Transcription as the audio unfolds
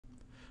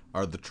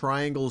Are the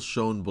triangles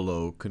shown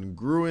below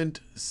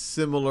congruent,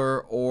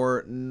 similar,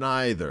 or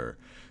neither?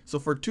 So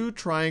for two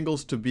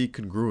triangles to be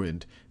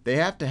congruent, they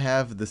have to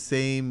have the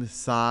same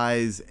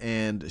size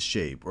and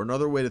shape. Or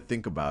another way to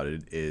think about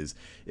it is,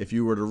 if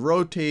you were to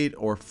rotate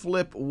or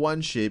flip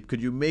one shape,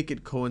 could you make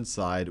it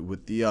coincide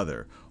with the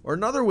other? Or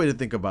another way to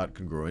think about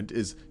congruent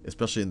is,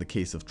 especially in the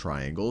case of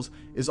triangles,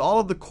 is all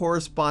of the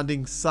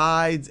corresponding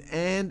sides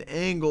and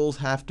angles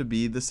have to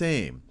be the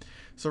same.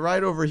 So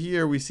right over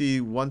here, we see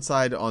one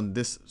side on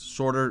this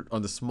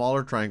on the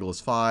smaller triangle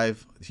is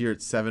 5. Here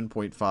it's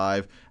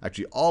 7.5.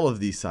 Actually, all of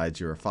these sides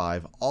here are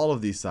 5. All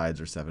of these sides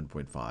are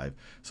 7.5.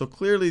 So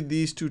clearly,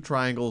 these two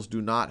triangles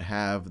do not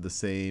have the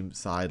same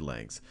side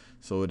lengths.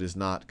 So it is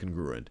not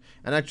congruent.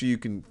 And actually, you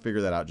can figure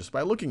that out just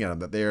by looking at them,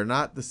 that they are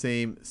not the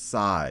same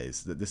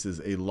size, that this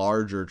is a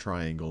larger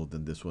triangle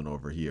than this one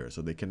over here.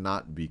 So they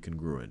cannot be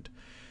congruent.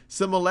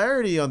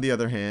 Similarity, on the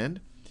other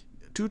hand,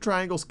 two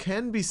triangles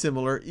can be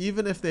similar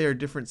even if they are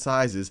different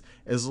sizes,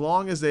 as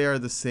long as they are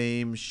the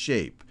same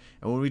shape.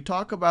 And when we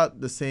talk about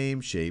the same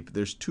shape,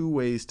 there's two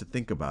ways to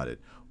think about it.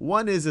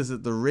 One is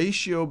that the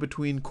ratio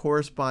between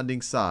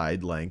corresponding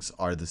side lengths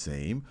are the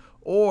same,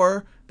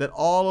 or that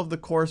all of the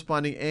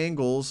corresponding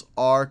angles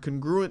are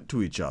congruent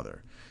to each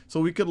other. So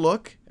we could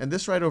look, and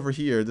this right over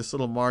here, this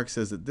little mark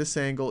says that this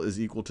angle is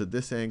equal to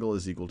this angle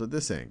is equal to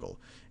this angle.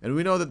 And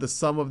we know that the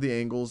sum of the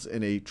angles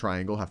in a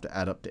triangle have to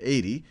add up to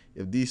 80.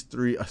 If these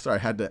three,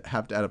 have to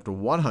add up to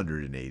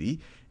 180.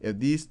 If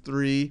these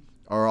three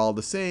are all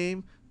the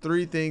same,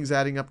 three things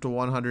adding up to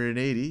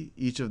 180,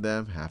 each of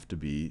them have to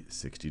be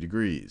 60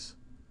 degrees.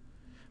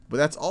 But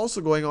that's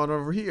also going on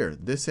over here.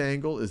 This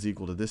angle is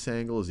equal to this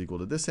angle is equal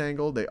to this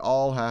angle. They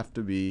all have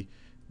to be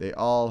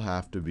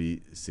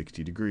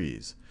 60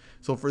 degrees.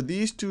 So for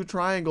these two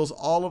triangles,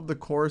 all of the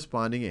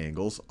corresponding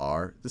angles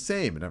are the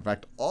same. And in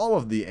fact, all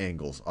of the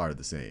angles are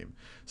the same.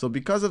 So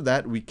because of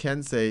that, we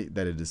can say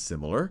that it is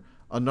similar.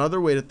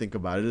 Another way to think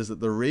about it is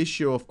that the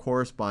ratio of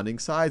corresponding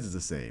sides is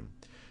the same.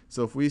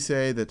 So if we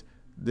say that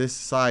this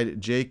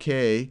side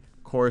JK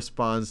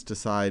corresponds to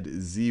side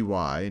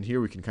ZY, and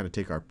here we can kind of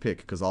take our pick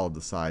because all of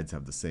the sides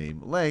have the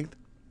same length,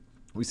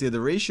 we say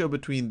the ratio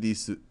between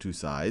these two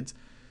sides,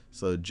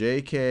 so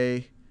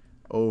JK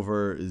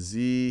over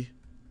Z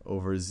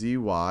over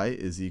ZY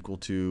is equal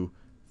to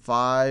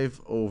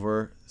 5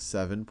 over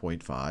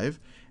 7.5.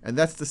 And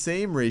that's the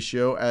same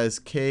ratio as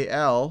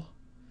KL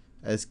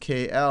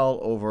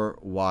over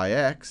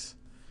YX.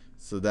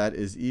 So that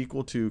is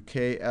equal to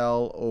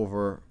KL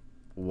over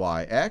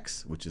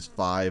YX, which is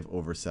 5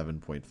 over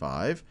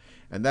 7.5.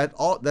 And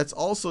that's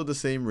also the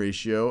same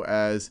ratio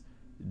as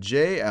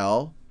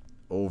JL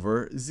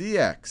over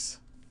ZX.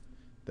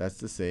 That's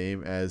the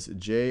same as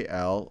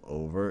JL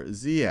over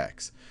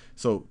ZX.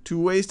 So two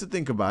ways to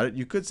think about it.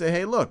 You could say,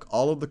 hey, look,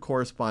 all of the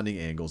corresponding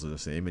angles are the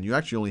same. And you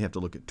actually only have to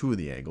look at two of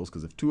the angles,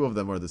 because if two of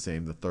them are the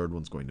same, the third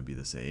one's going to be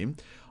the same.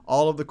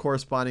 All of the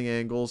corresponding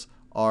angles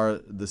are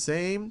the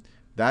same.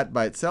 That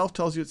by itself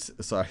tells you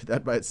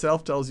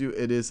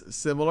it is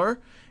similar.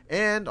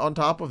 And on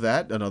top of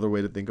that, another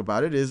way to think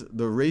about it is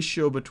the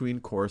ratio between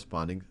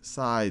corresponding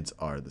sides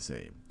are the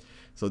same.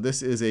 So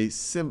this is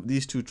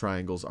these two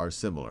triangles are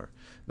similar.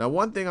 Now,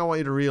 one thing I want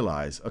you to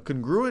realize, a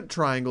congruent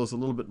triangle is a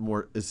little bit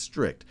more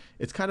strict.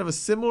 It's kind of a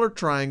similar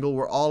triangle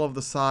where all of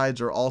the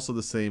sides are also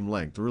the same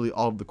length. Really,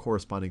 all of the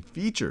corresponding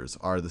features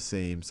are the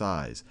same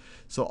size.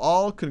 So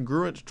all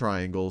congruent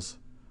triangles,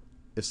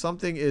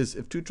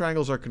 if two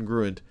triangles are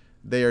congruent,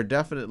 they are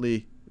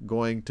definitely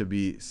going to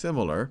be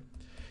similar.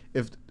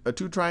 If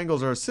two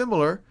triangles are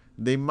similar,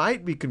 they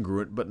might be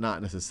congruent, but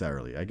not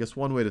necessarily. I guess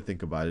one way to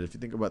think about it, if you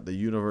think about the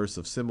universe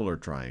of similar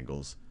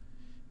triangles,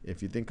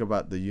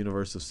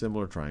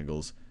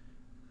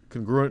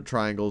 congruent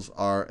triangles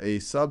are a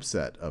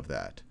subset of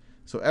that.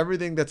 So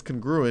everything that's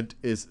congruent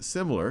is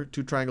similar.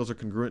 Two triangles are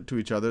congruent to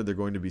each other. They're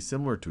going to be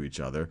similar to each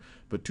other.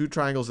 But two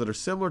triangles that are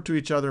similar to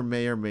each other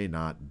may or may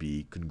not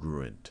be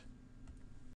congruent.